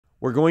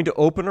We're going to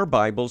open our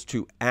Bibles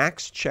to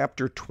Acts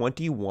chapter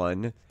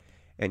 21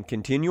 and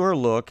continue our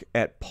look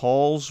at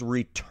Paul's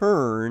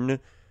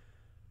return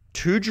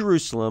to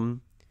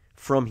Jerusalem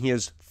from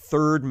his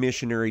third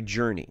missionary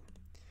journey.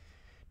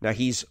 Now,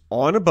 he's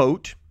on a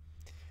boat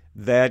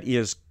that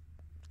is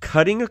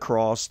cutting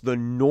across the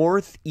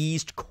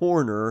northeast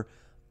corner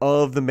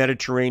of the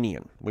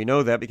Mediterranean. We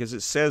know that because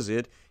it says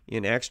it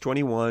in Acts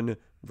 21,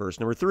 verse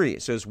number 3.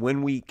 It says,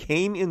 "When we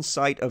came in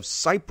sight of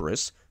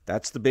Cyprus,"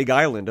 that's the big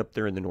island up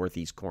there in the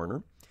northeast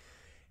corner,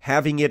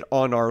 "having it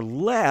on our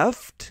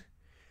left,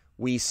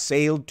 we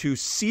sailed to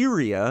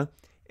Syria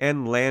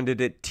and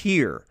landed at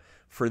Tyre,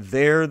 for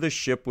there the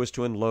ship was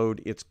to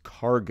unload its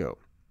cargo."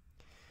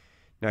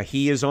 Now,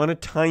 he is on a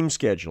time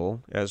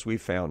schedule, as we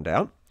found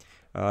out.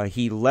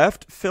 He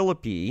left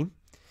Philippi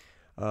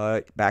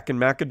back in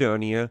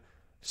Macedonia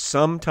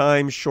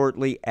sometime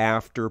shortly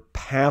after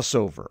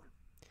Passover.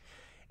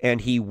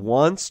 And he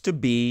wants to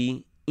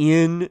be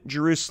in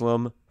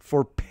Jerusalem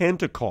for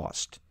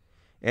Pentecost.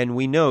 And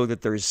we know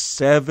that there's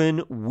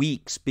 7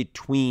 weeks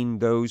between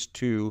those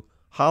two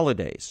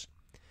holidays.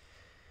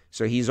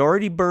 So he's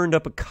already burned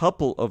up a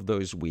couple of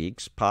those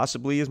weeks,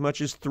 possibly as much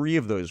as 3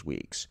 of those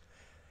weeks.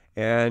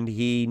 And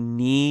he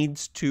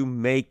needs to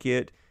make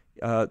it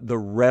the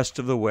rest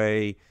of the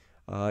way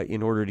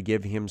in order to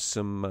give him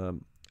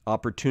some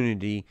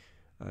opportunity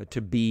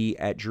to be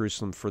at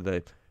Jerusalem for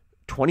the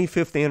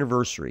 25th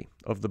anniversary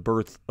of the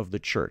birth of the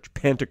church,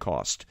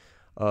 Pentecost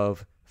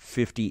of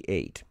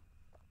 58.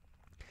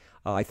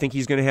 I think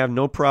he's going to have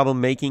no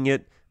problem making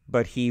it,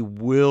 but he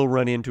will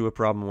run into a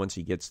problem once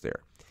he gets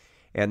there.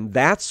 And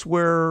that's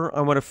where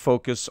I want to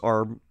focus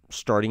our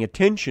starting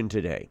attention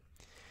today.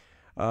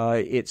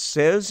 It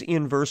says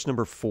in verse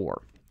number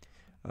 4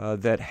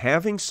 that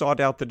having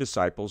sought out the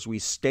disciples, we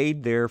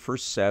stayed there for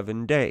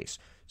 7 days.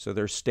 So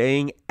they're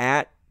staying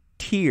at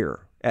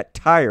Tyre,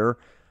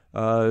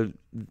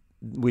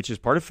 which is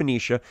part of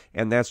Phoenicia,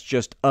 and that's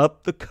just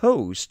up the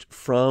coast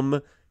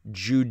from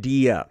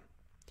Judea.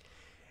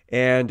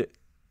 And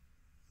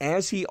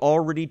as he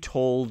already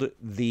told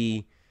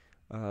the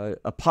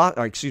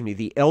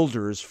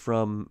elders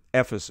from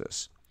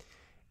Ephesus,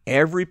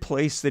 every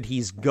place that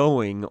he's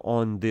going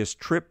on this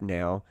trip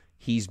now,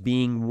 he's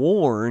being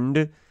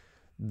warned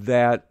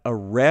that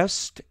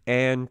arrest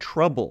and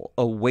trouble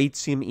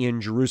awaits him in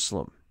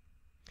Jerusalem.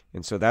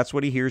 And so that's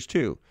what he hears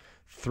too.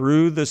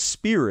 Through the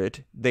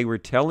Spirit, they were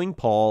telling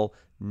Paul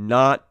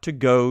not to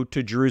go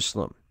to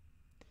Jerusalem.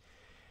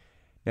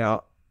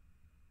 Now,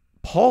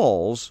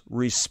 Paul's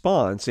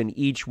response in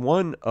each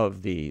one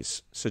of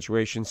these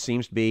situations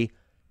seems to be,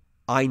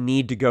 I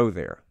need to go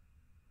there.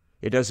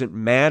 It doesn't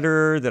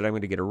matter that I'm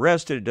going to get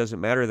arrested. It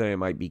doesn't matter that I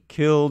might be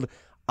killed.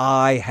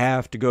 I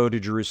have to go to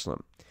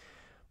Jerusalem.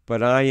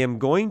 But I am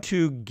going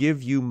to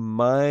give you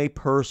my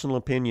personal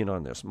opinion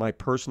on this, my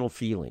personal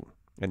feeling,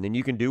 and then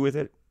you can do with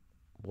it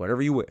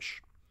whatever you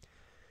wish.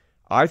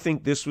 I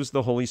think this was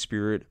the Holy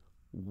Spirit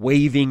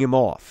waving him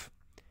off,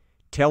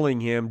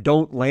 telling him,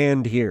 don't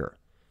land here.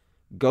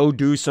 Go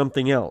do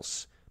something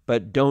else,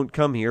 but don't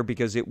come here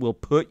because it will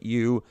put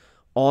you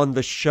on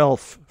the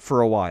shelf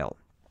for a while.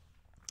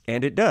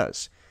 And it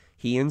does.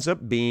 He ends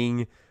up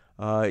being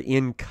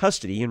in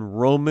custody, in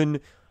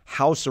Roman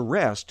house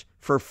arrest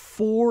for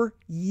 4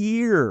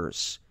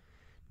 years.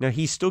 Now,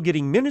 he's still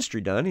getting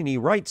ministry done, and he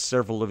writes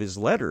several of his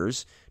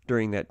letters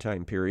during that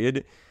time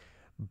period,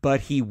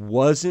 but he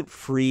wasn't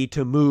free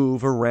to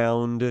move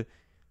around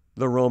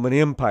the Roman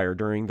Empire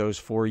during those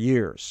 4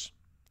 years.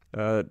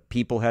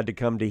 People had to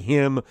come to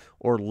him,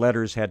 or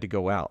letters had to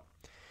go out.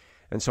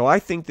 And so I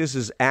think this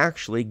is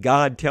actually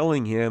God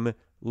telling him,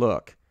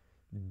 look,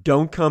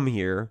 don't come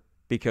here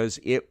because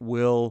it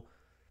will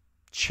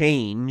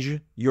change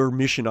your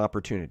mission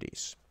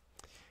opportunities.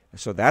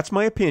 So that's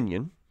my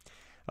opinion.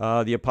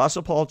 The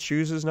Apostle Paul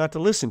chooses not to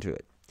listen to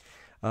it.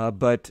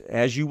 But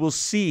as you will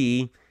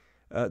see,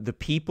 the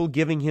people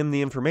giving him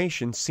the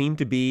information seem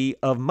to be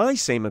of my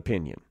same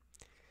opinion,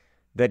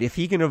 that if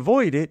he can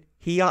avoid it,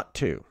 he ought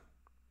to.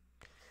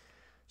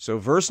 So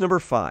verse number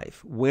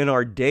 5, when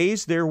our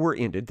days there were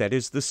ended, that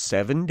is the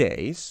 7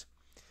 days,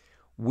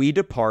 we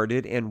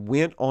departed and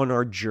went on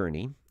our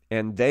journey,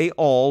 and they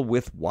all,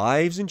 with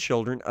wives and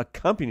children,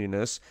 accompanied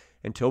us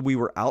until we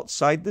were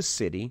outside the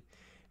city,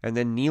 and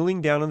then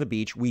kneeling down on the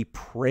beach, we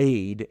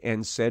prayed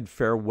and said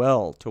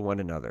farewell to one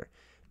another.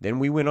 Then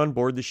we went on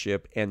board the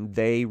ship, and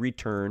they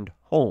returned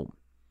home.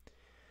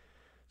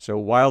 So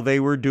while they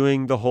were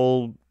doing the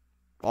whole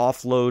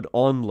offload,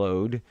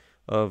 onload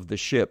of the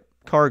ship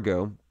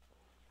cargo,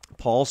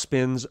 Paul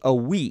spends a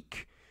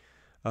week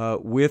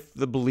with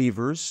the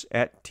believers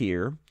at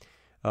Tyre,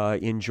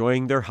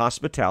 enjoying their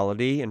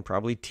hospitality and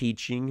probably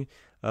teaching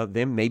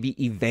them,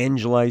 maybe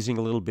evangelizing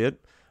a little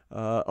bit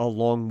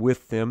along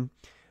with them.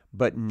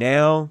 But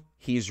now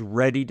he's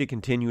ready to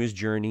continue his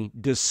journey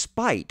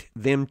despite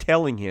them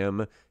telling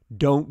him,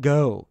 don't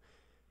go.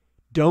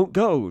 Don't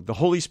go. The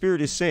Holy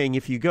Spirit is saying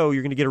if you go,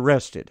 you're going to get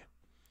arrested.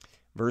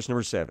 Verse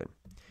number 7.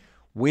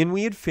 When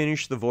we had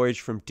finished the voyage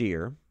from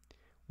Tyre,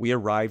 we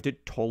arrived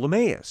at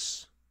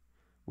Ptolemais,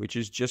 which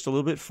is just a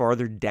little bit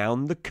farther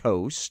down the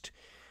coast,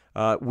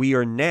 we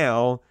are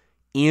now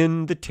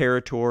in the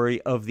territory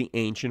of the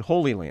ancient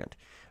Holy Land.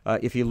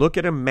 If you look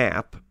at a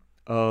map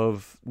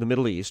of the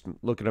Middle East,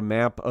 look at a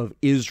map of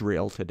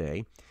Israel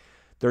today,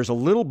 there's a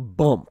little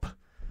bump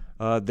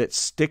that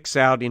sticks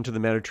out into the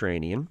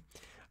Mediterranean.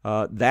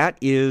 That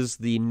is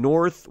the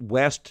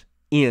northwest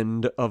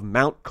end of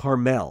Mount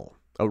Carmel,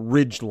 a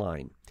ridge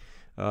line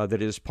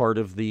that is part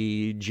of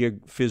the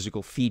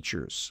geophysical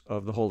features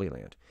of the Holy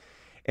Land.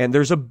 And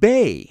there's a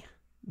bay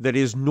that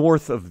is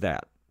north of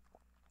that.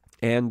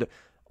 And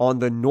on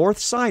the north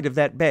side of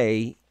that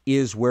bay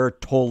is where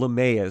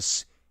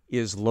Ptolemais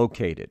is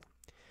located.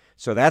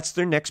 So that's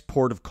their next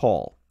port of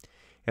call.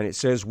 And it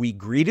says, we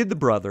greeted the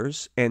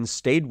brothers and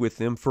stayed with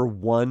them for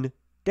 1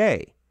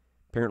 day.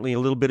 Apparently a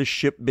little bit of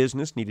ship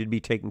business needed to be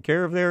taken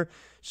care of there,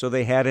 so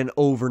they had an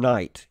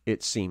overnight,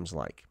 it seems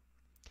like.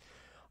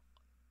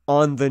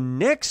 On the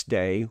next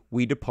day,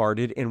 we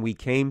departed and we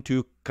came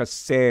to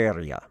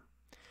Caesarea.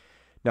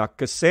 Now,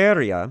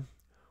 Caesarea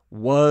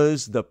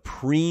was the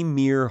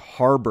premier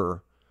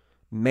harbor,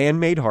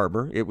 man-made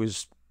harbor. It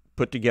was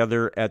put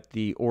together at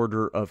the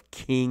order of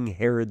King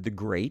Herod the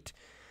Great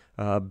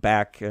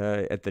back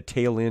at the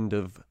tail end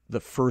of the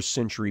 1st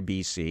century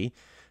BC.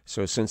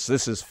 So since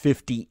this is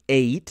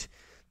 58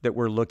 that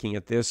we're looking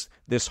at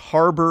this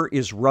harbor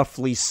is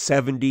roughly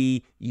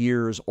 70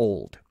 years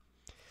old.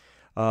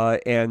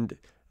 And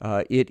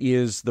it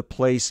is the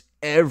place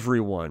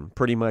everyone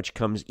pretty much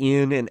comes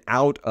in and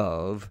out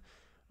of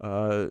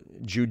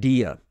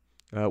Judea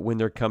when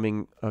they're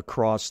coming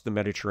across the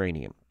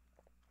Mediterranean.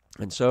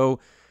 And so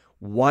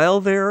while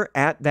they're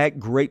at that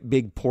great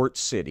big port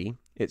city,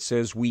 it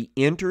says, we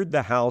entered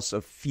the house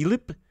of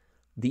Philip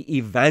the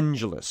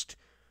evangelist,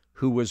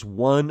 who was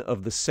one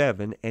of the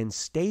 7, and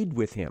stayed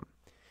with him.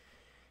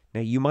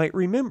 Now you might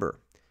remember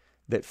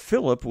that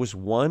Philip was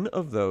one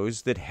of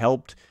those that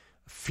helped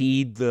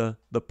feed the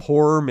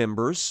poorer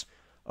members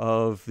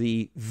of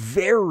the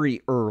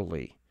very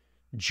early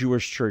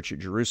Jewish church at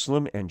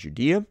Jerusalem and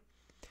Judea.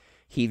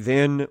 He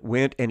then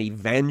went and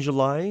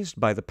evangelized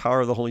by the power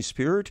of the Holy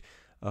Spirit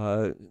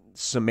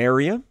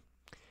Samaria,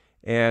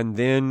 and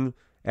then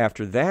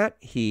after that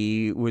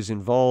he was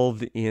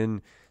involved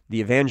in the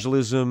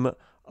evangelism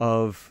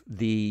of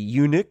the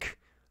eunuch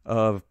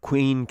of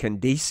Queen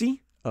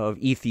Candace of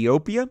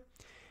Ethiopia,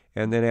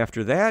 and then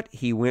after that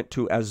he went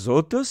to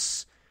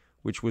Azotus,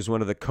 which was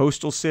one of the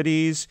coastal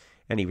cities,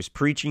 and he was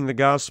preaching the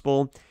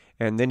gospel,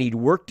 and then he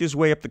worked his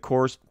way up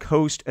the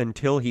coast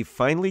until he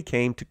finally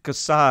came to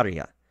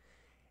Caesarea.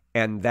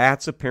 And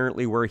that's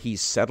apparently where he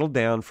settled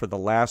down for the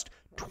last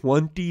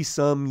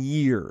 20-some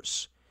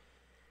years,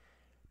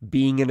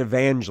 being an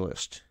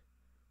evangelist,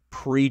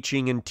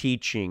 preaching and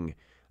teaching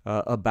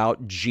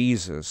about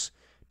Jesus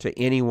to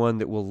anyone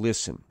that will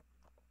listen.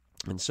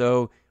 And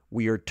so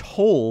we are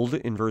told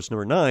in verse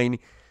number 9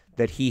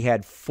 that he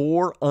had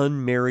 4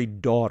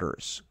 unmarried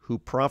daughters who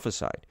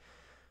prophesied.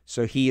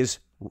 So he has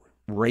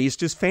raised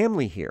his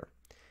family here.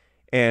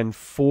 And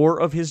 4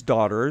 of his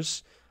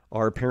daughters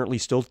are apparently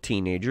still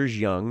teenagers,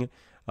 young,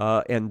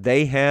 and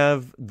they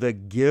have the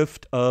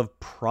gift of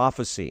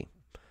prophecy.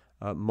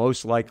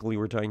 Most likely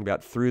we're talking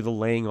about through the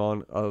laying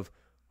on of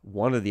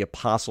one of the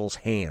apostles'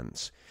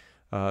 hands,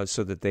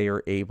 so that they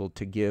are able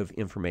to give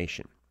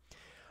information.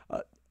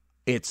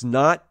 It's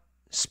not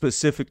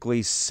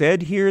specifically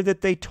said here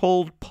that they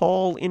told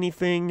Paul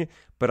anything,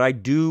 but I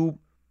do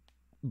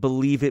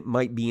believe it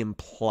might be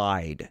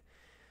implied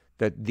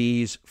that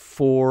these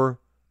 4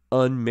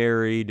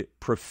 unmarried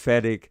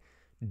prophetic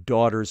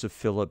daughters of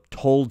Philip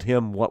told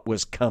him what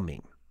was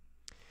coming.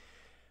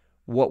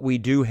 What we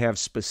do have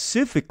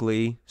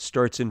specifically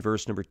starts in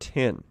verse number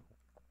 10.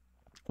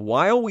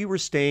 While we were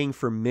staying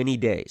for many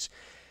days.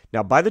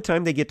 Now, by the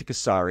time they get to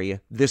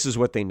Caesarea, this is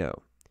what they know.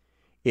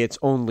 It's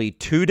only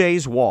 2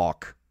 days'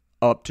 walk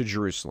up to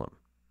Jerusalem.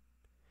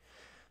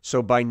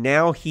 So by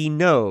now he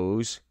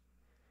knows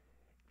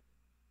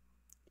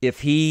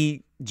if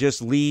he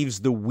just leaves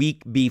the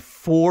week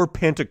before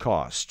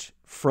Pentecost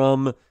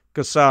from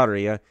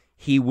Caesarea,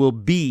 he will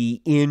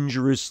be in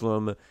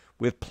Jerusalem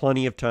with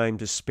plenty of time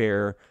to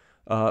spare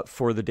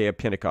for the day of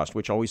Pentecost,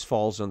 which always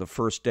falls on the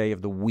first day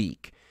of the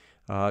week.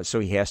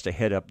 So he has to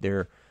head up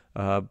there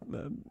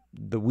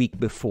the week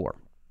before.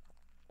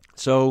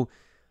 So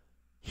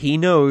he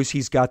knows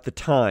he's got the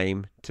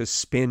time to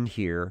spend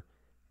here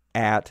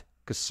at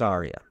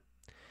Caesarea.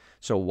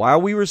 So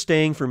while we were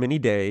staying for many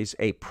days,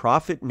 a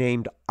prophet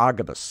named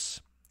Agabus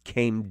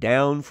came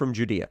down from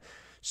Judea.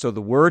 So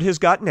the word has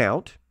gotten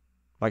out.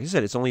 Like I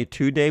said, it's only a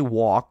 2-day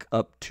walk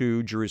up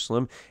to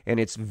Jerusalem, and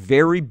it's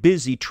very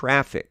busy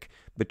traffic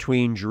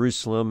between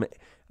Jerusalem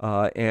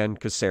and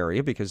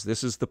Caesarea, because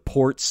this is the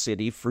port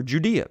city for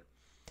Judea.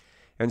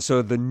 And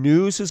so the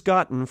news has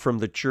gotten from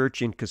the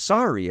church in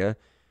Caesarea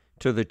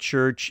to the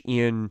church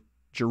in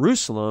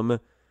Jerusalem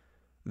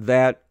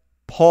that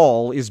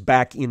Paul is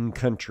back in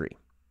country.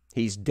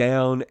 He's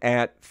down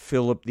at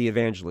Philip the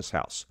evangelist's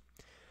house.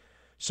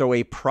 So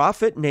a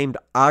prophet named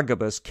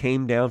Agabus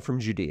came down from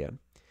Judea,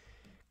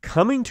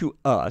 Coming to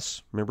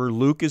us, remember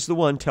Luke is the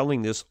one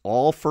telling this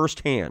all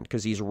firsthand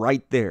because he's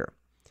right there.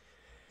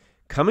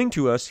 Coming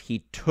to us,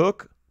 he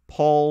took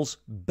Paul's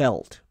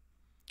belt.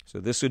 So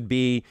this would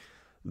be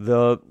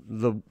the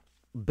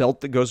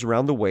belt that goes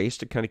around the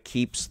waist. It kind of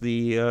keeps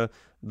the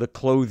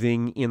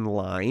clothing in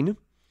line.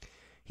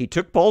 He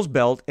took Paul's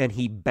belt and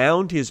he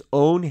bound his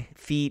own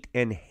feet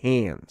and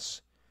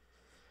hands.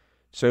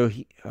 So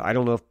I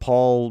don't know if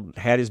Paul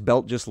had his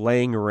belt just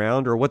laying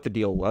around or what the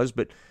deal was,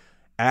 but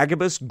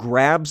Agabus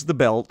grabs the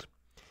belt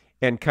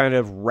and kind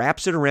of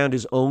wraps it around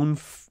his own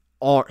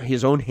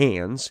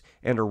hands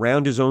and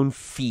around his own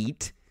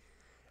feet,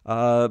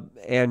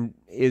 and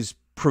is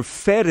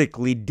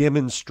prophetically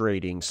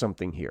demonstrating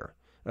something here.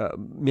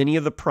 Many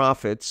of the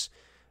prophets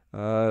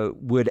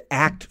would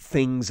act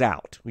things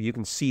out. You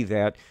can see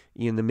that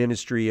in the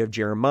ministry of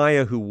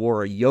Jeremiah, who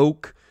wore a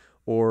yoke,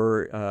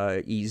 or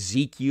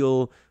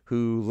Ezekiel,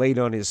 who laid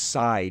on his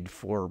side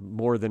for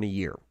more than a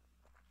year.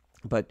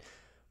 But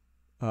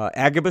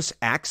Agabus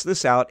acts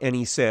this out, and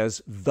he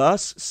says,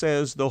 "Thus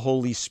says the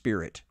Holy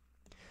Spirit,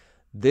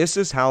 this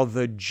is how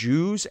the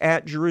Jews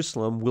at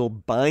Jerusalem will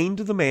bind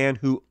the man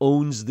who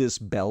owns this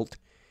belt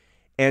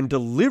and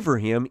deliver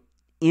him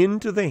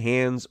into the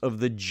hands of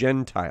the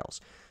Gentiles."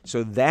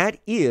 So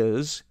that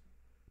is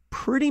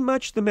pretty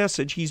much the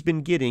message he's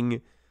been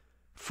getting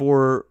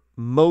for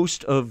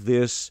most of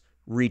this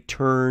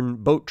return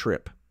boat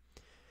trip,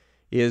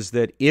 is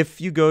that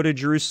if you go to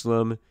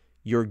Jerusalem,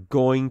 you're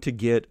going to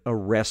get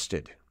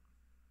arrested.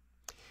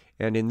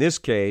 And in this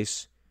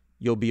case,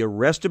 you'll be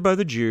arrested by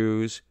the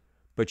Jews,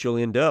 but you'll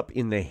end up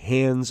in the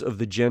hands of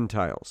the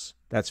Gentiles.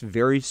 That's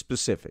very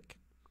specific.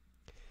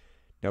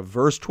 Now,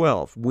 verse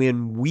 12,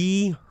 when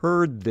we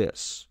heard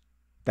this,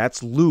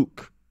 that's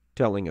Luke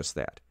telling us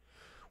that.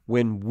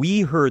 When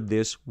we heard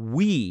this,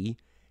 we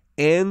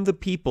and the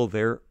people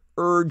there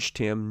urged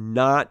him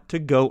not to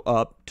go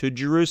up to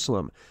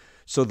Jerusalem.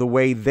 So the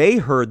way they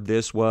heard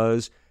this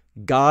was,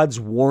 God's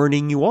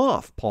warning you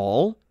off,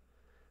 Paul.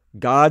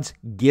 God's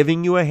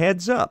giving you a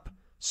heads up.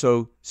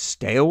 So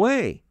stay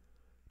away.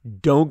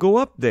 Don't go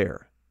up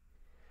there.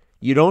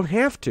 You don't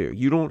have to.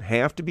 You don't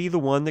have to be the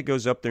one that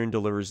goes up there and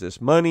delivers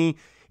this money.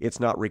 It's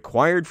not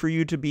required for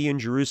you to be in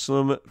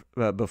Jerusalem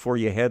before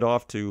you head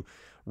off to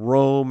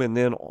Rome, and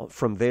then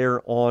from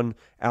there on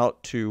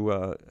out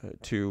to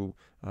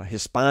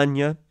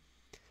Hispania.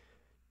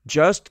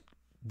 Just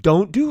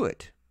don't do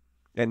it.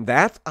 And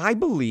that, I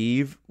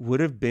believe,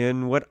 would have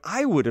been what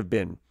I would have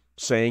been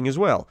saying as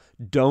well.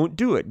 Don't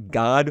do it.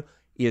 God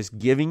is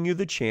giving you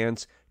the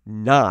chance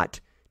not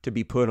to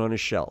be put on a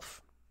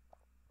shelf.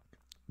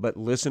 But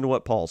listen to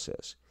what Paul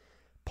says.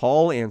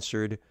 Paul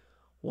answered,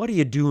 "What are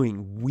you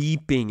doing,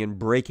 weeping and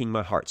breaking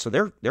my heart?" So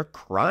they're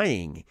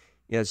crying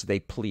as they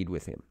plead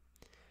with him.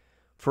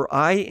 "For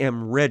I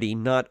am ready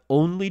not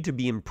only to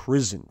be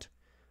imprisoned,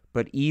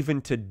 but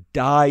even to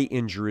die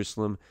in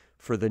Jerusalem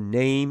for the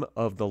name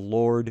of the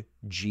Lord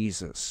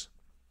Jesus."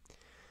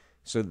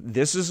 So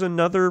this is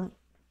another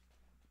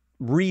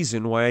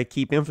reason why I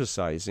keep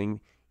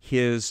emphasizing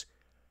his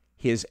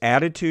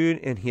attitude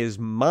and his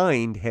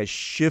mind has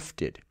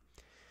shifted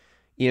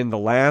in the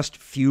last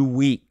few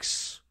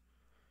weeks,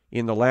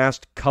 in the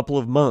last couple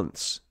of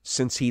months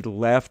since he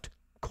left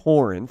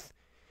Corinth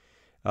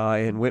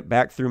and went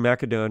back through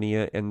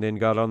Macedonia and then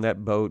got on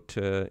that boat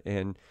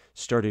and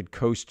started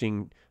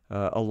coasting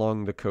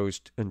along the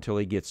coast until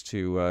he gets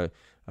to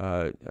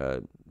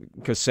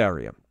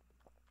Caesarea.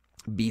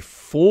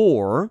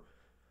 Before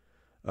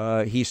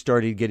he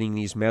started getting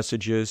these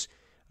messages,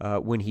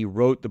 when he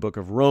wrote the book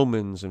of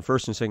Romans and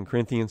 1st and 2nd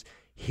Corinthians,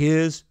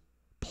 his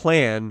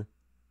plan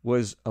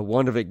was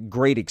one of a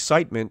great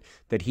excitement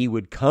that he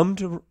would come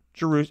to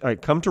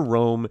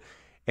Rome,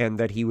 and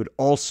that he would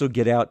also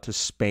get out to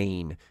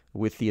Spain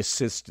with the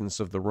assistance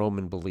of the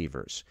Roman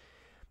believers.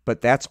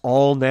 But that's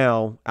all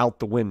now out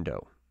the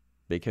window,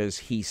 because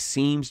he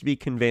seems to be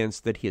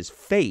convinced that his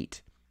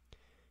fate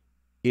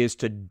is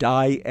to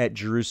die at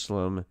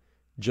Jerusalem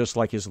just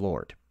like his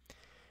Lord.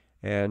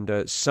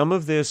 And some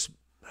of this,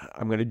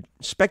 I'm going to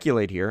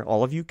speculate here.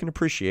 All of you can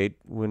appreciate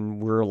when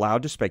we're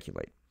allowed to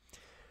speculate.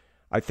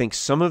 I think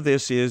some of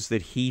this is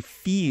that he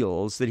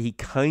feels that he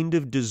kind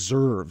of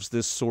deserves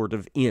this sort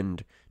of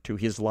end to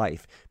his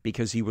life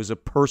because he was a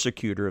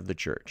persecutor of the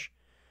church,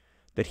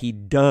 that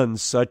he'd done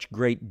such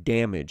great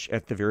damage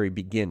at the very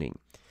beginning.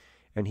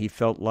 And he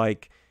felt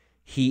like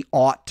he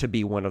ought to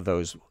be one of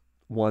those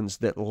ones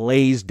that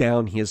lays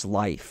down his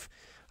life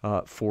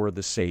for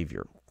the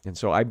Savior. And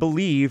so I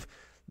believe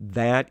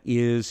that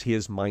is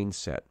his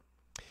mindset.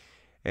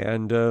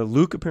 And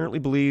Luke apparently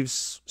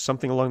believes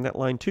something along that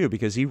line too,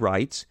 because he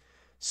writes,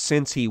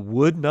 "Since he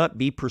would not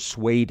be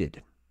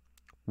persuaded,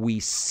 we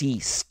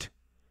ceased."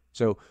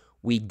 So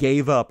we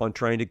gave up on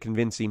trying to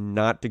convince him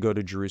not to go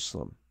to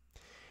Jerusalem.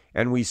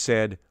 And we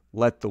said,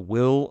 "Let the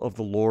will of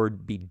the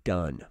Lord be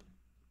done."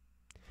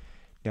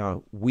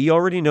 Now, we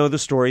already know the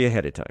story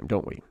ahead of time,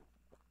 don't we?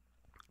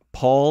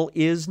 Paul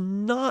is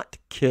not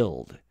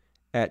killed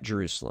at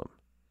Jerusalem.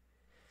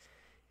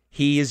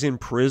 He is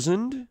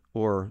imprisoned,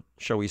 or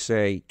shall we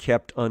say,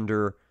 kept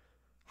under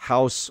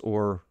house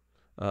or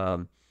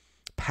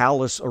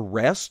palace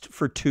arrest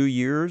for 2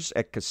 years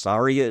at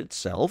Caesarea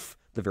itself,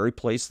 the very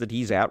place that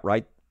he's at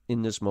right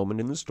in this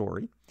moment in the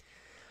story.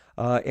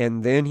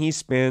 And then he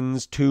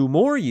spends 2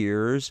 more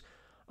years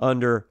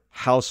under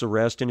house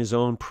arrest in his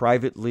own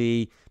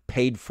privately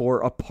paid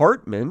for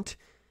apartment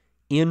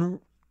in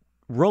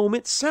Rome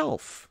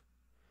itself.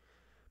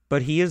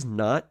 But he is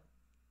not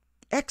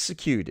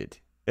executed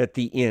at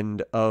the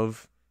end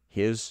of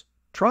his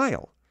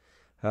trial.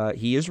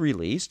 He is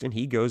released, and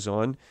he goes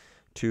on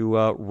to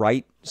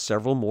write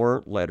several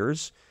more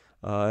letters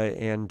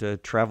and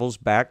travels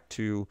back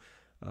to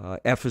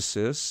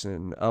Ephesus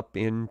and up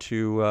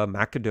into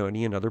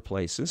Macedonia and other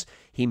places.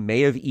 He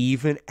may have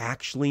even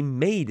actually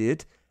made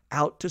it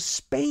out to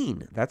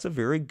Spain. That's a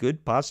very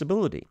good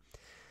possibility.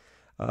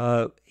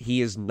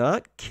 He is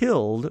not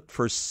killed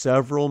for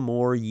several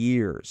more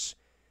years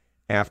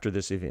after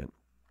this event.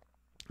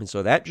 And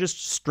so that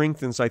just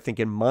strengthens, I think,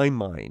 in my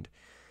mind,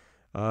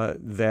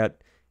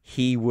 that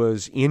he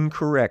was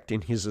incorrect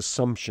in his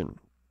assumption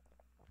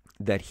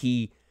that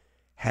he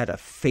had a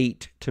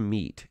fate to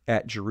meet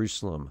at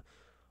Jerusalem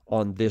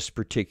on this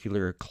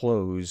particular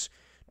close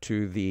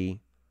to the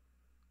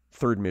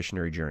third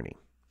missionary journey.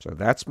 So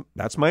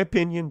that's my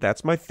opinion,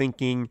 that's my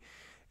thinking,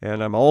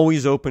 and I'm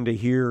always open to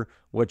hear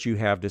what you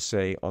have to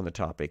say on the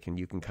topic, and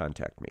you can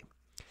contact me.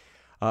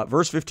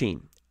 Verse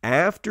 15,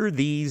 after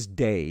these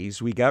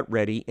days we got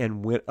ready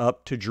and went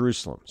up to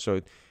Jerusalem. So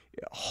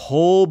a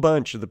whole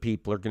bunch of the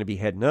people are going to be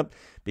heading up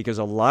because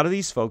a lot of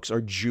these folks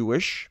are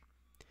Jewish.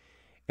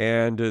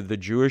 And the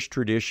Jewish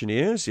tradition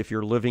is, if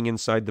you're living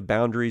inside the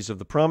boundaries of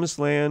the Promised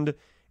Land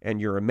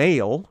and you're a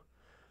male,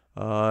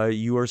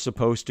 you are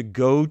supposed to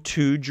go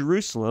to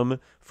Jerusalem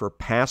for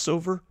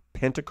Passover,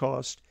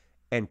 Pentecost,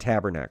 and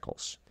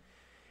Tabernacles.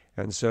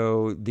 And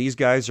so these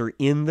guys are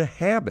in the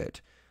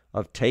habit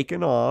of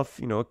taking off,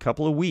 a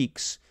couple of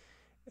weeks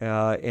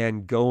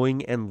and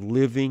going and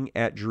living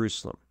at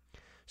Jerusalem.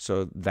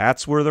 So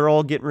that's where they're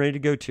all getting ready to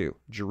go to,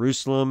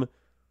 Jerusalem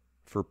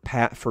for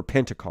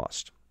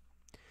Pentecost.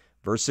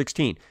 Verse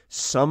 16,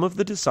 some of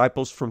the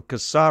disciples from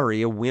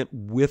Caesarea went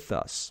with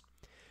us,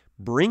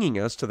 bringing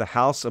us to the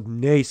house of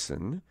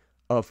Mnason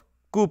of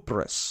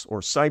Cyprus,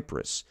 or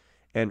Cyprus,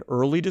 an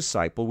early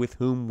disciple with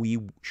whom we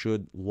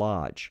should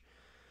lodge.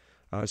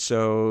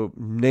 So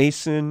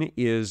Mnason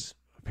is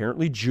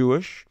apparently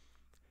Jewish.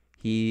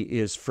 He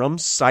is from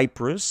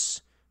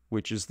Cyprus,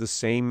 which is the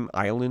same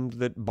island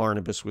that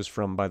Barnabas was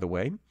from, by the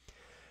way.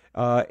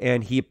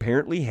 And he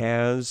apparently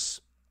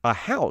has a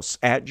house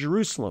at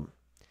Jerusalem.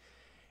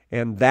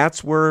 And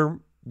that's where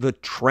the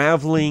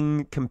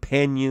traveling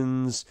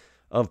companions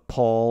of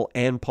Paul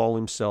and Paul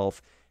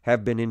himself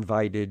have been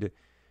invited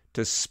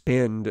to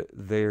spend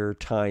their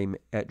time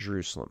at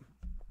Jerusalem.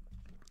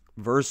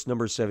 Verse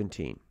number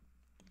 17.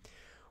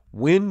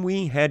 When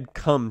we had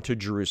come to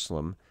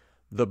Jerusalem,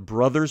 the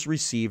brothers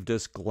received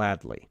us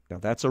gladly. Now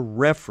that's a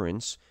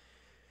reference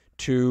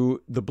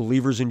to the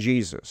believers in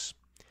Jesus.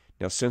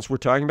 Now, since we're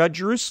talking about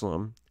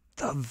Jerusalem,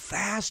 the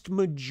vast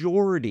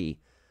majority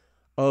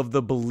of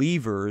the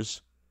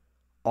believers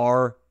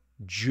are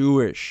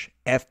Jewish,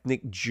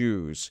 ethnic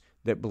Jews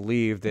that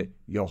believe that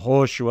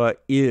Yehoshua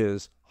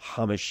is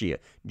HaMashiach.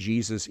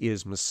 Jesus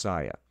is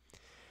Messiah.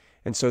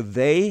 And so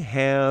they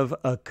have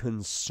a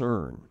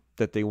concern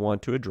that they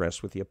want to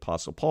address with the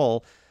Apostle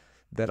Paul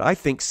that I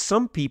think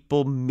some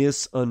people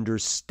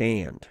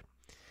misunderstand.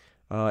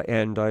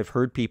 And I've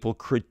heard people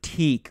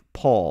critique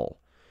Paul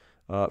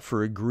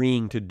for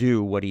agreeing to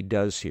do what he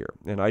does here.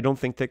 And I don't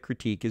think that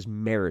critique is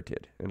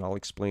merited, and I'll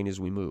explain as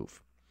we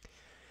move.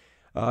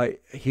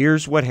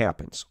 Here's what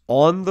happens.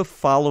 On the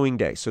following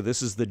day, so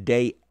this is the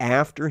day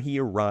after he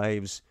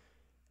arrives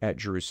at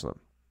Jerusalem,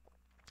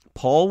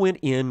 Paul went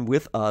in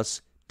with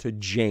us to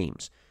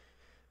James.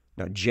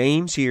 Now,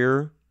 James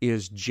here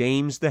is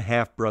James, the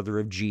half-brother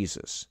of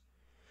Jesus,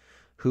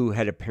 who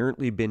had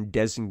apparently been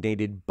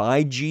designated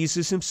by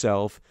Jesus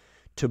himself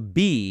to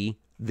be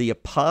the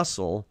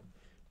apostle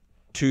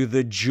to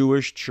the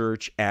Jewish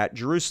church at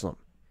Jerusalem.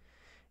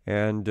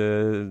 And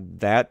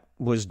that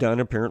was done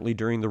apparently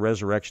during the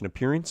resurrection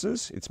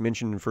appearances. It's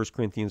mentioned in 1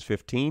 Corinthians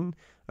 15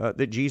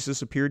 that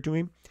Jesus appeared to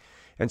him.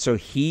 And so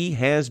he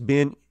has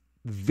been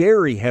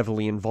very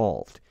heavily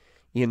involved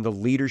in the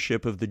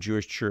leadership of the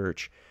Jewish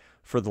church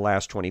for the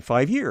last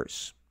 25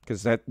 years,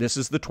 because this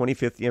is the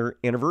 25th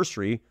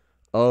anniversary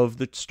of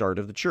the start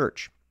of the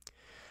church.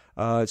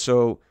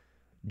 So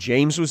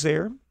James was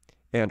there,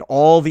 and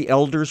all the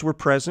elders were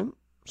present.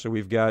 So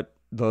we've got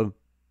the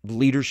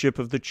leadership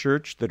of the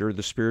church that are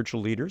the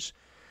spiritual leaders.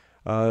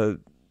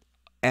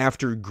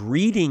 After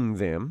greeting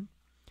them,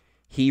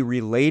 he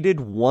related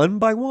one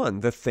by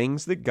one the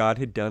things that God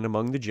had done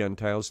among the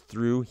Gentiles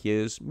through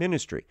his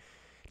ministry.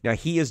 Now,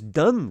 he has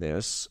done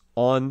this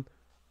on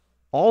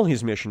all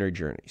his missionary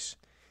journeys.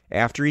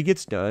 After he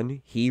gets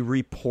done, he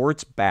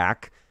reports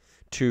back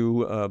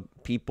to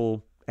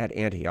people at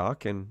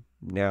Antioch and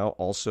now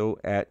also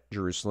at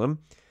Jerusalem.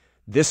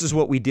 This is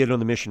what we did on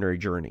the missionary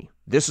journey.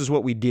 This is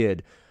what we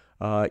did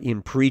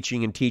in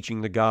preaching and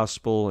teaching the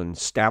gospel and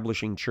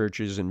establishing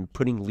churches and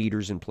putting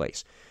leaders in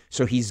place.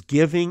 So he's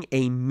giving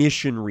a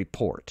mission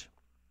report.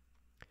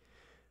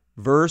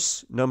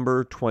 Verse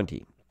number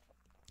 20.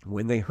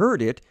 When they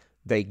heard it,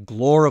 they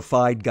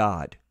glorified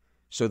God.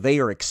 So they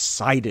are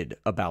excited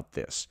about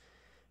this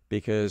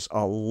because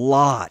a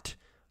lot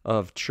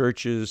of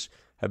churches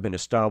have been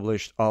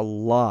established. A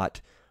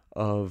lot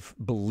of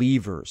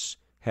believers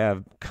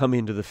have come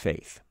into the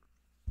faith.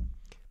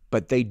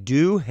 But they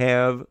do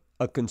have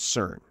a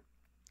concern.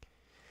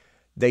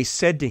 They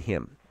said to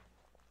him,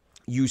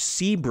 "You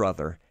see,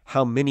 brother,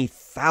 how many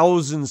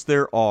thousands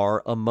there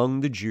are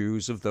among the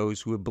Jews of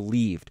those who have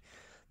believed.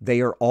 They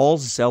are all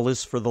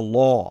zealous for the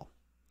law."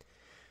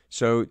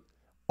 So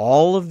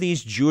all of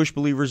these Jewish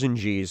believers in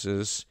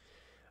Jesus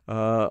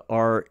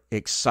are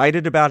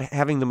excited about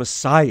having the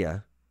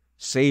Messiah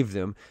save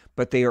them,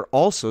 but they are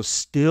also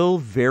still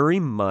very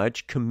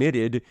much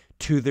committed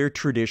to their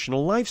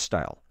traditional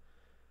lifestyle.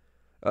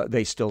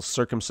 They still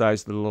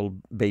circumcise the little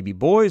baby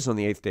boys on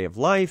the 8th day of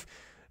life.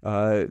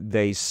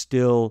 They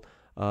still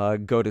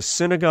go to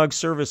synagogue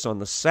service on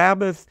the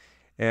Sabbath,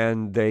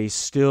 and they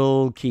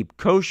still keep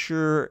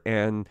kosher,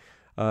 and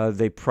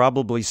they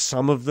probably,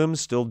 some of them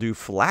still do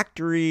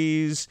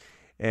phylacteries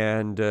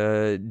and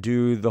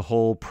do the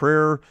whole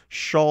prayer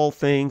shawl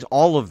things,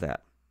 all of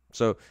that.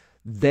 So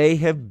they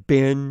have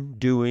been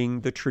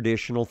doing the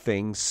traditional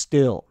things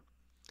still.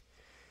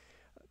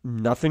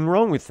 Nothing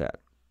wrong with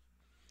that.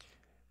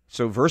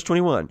 So verse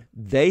 21,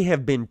 they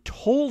have been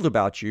told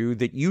about you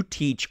that you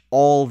teach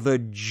all the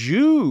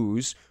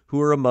Jews who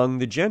are among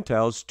the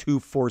Gentiles to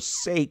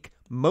forsake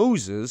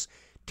Moses,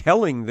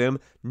 telling them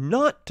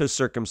not to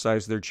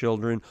circumcise their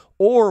children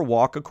or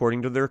walk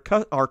according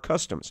to our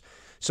customs.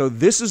 So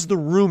this is the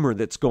rumor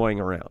that's going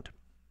around.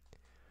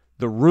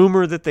 The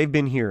rumor that they've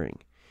been hearing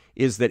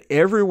is that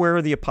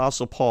everywhere the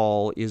Apostle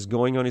Paul is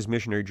going on his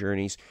missionary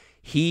journeys,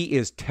 he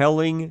is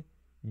telling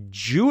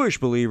Jewish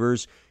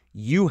believers,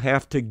 you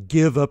have to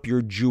give up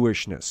your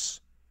Jewishness.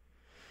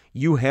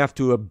 You have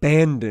to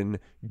abandon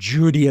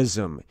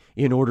Judaism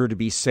in order to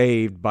be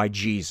saved by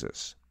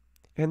Jesus.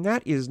 And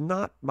that is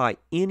not by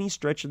any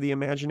stretch of the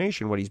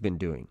imagination what he's been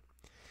doing.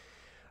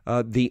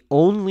 The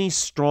only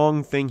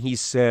strong thing he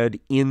said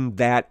in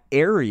that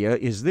area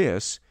is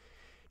this: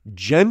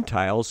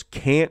 Gentiles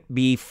can't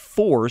be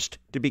forced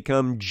to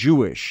become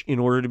Jewish in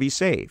order to be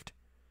saved.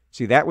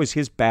 See, that was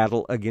his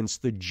battle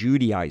against the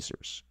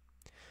Judaizers.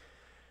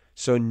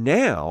 So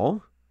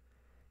now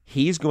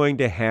he's going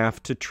to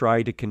have to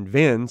try to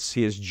convince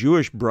his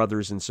Jewish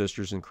brothers and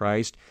sisters in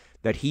Christ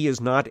that he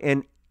is not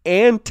an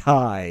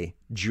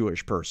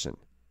anti-Jewish person.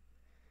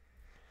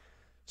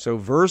 So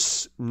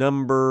verse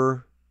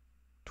number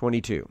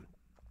 22.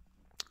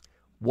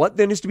 What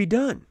then is to be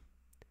done?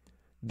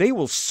 They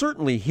will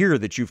certainly hear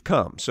that you've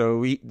come.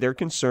 So they're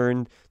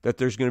concerned that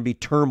there's going to be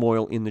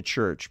turmoil in the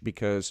church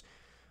because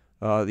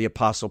the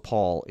Apostle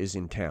Paul is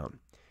in town.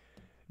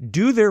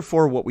 Do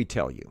therefore what we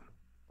tell you.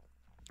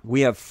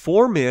 We have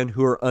 4 men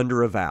who are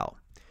under a vow.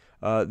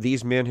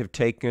 These men have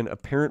taken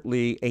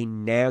apparently a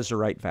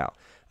Nazirite vow.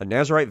 A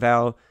Nazirite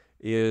vow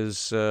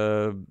is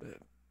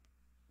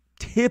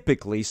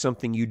typically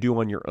something you do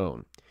on your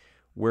own,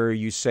 where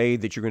you say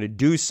that you're going to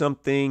do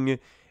something,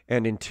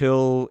 and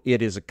until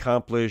it is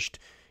accomplished,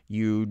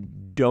 you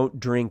don't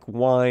drink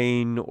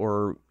wine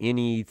or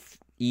eat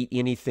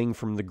anything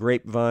from the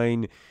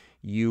grapevine.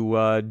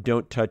 You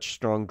don't touch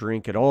strong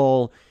drink at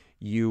all.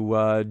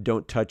 You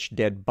don't touch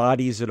dead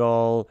bodies at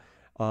all,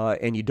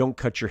 and you don't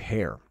cut your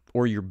hair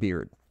or your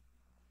beard.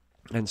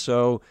 And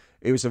so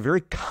it was a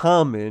very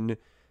common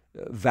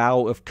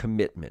vow of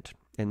commitment.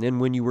 And then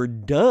when you were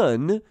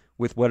done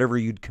with whatever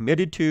you'd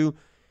committed to,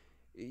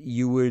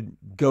 you would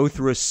go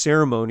through a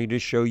ceremony to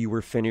show you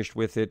were finished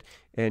with it,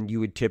 and you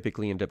would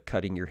typically end up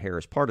cutting your hair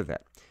as part of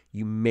that.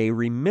 You may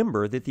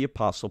remember that the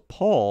Apostle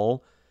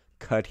Paul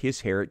cut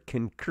his hair at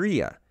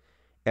Cenchrea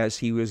as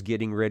he was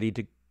getting ready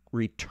to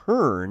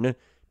return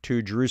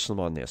to Jerusalem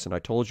on this. And I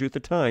told you at the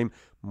time,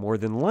 more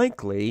than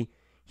likely,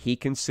 he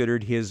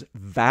considered his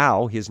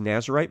vow, his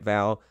Nazirite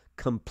vow,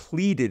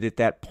 completed at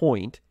that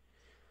point,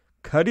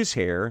 cut his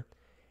hair,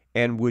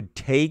 and would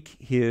take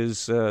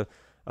his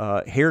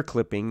hair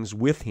clippings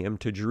with him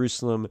to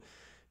Jerusalem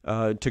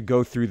to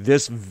go through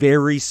this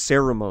very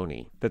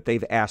ceremony that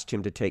they've asked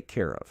him to take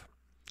care of.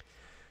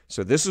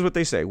 So this is what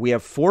they say. We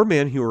have 4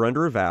 men who are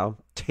under a vow.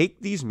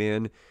 Take these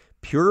men,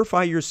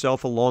 purify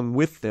yourself along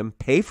with them,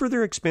 pay for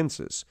their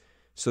expenses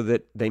so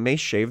that they may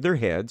shave their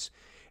heads,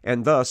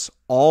 and thus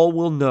all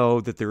will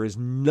know that there is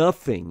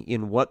nothing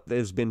in what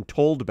has been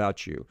told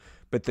about you,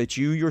 but that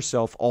you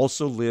yourself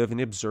also live in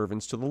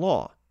observance to the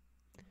law.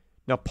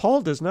 Now,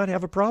 Paul does not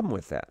have a problem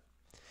with that.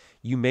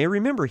 You may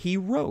remember he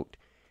wrote,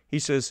 he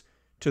says,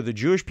 to the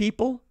Jewish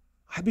people,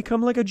 I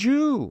become like a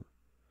Jew.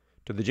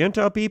 To the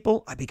Gentile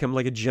people, I become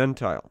like a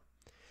Gentile.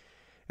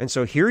 And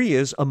so here he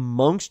is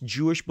amongst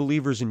Jewish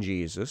believers in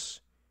Jesus.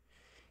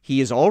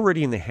 He is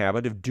already in the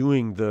habit of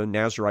doing the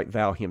Nazirite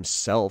vow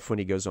himself when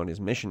he goes on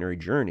his missionary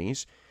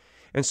journeys.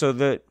 And so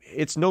that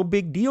it's no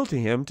big deal to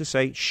him to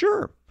say,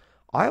 sure,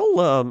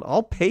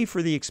 I'll pay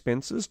for the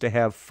expenses to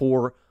have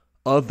 4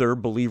 other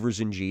believers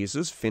in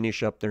Jesus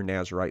finish up their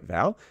Nazirite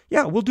vow.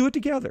 Yeah, we'll do it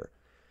together.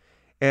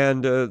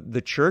 And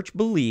the church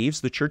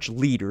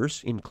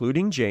leaders,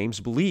 including James,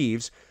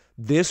 believes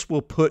this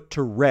will put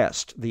to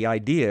rest the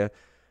idea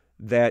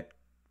that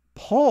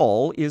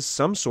Paul is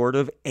some sort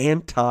of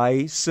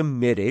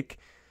anti-Semitic,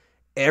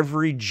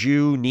 every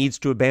Jew needs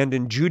to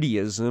abandon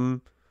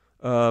Judaism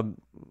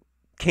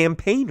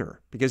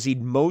campaigner, because he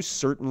most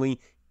certainly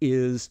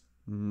is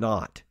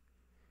not.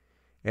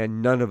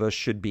 And none of us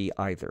should be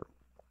either.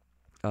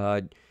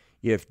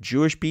 If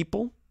Jewish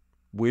people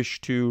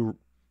wish to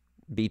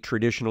be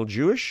traditional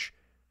Jewish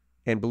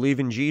and believe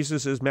in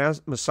Jesus as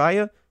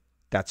Messiah,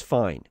 that's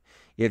fine.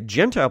 If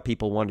Gentile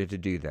people wanted to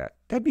do that,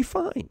 that'd be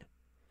fine.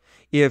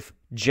 If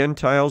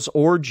Gentiles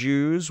or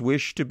Jews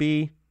wish to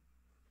be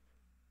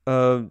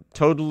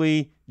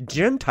totally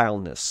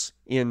Gentileness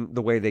in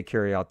the way they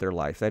carry out their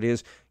life, that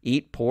is,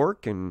 eat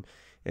pork and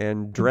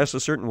dress a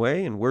certain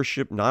way and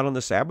worship not on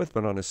the Sabbath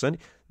but on a Sunday,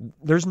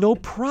 there's no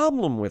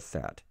problem with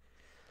that.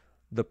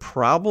 The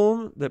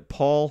problem that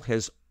Paul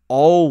has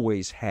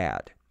always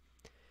had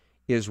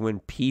is when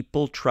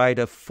people try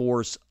to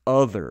force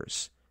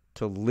others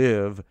to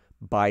live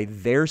by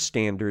their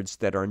standards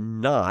that are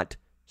not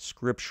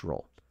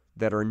scriptural,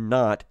 that are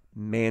not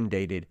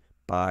mandated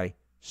by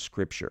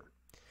Scripture.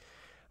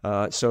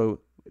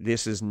 So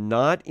this is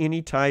not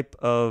any type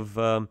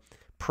of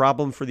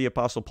problem for the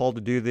Apostle Paul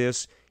to do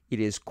this. It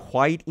is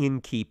quite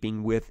in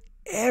keeping with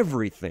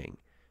everything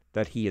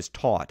that he has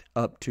taught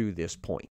up to this point.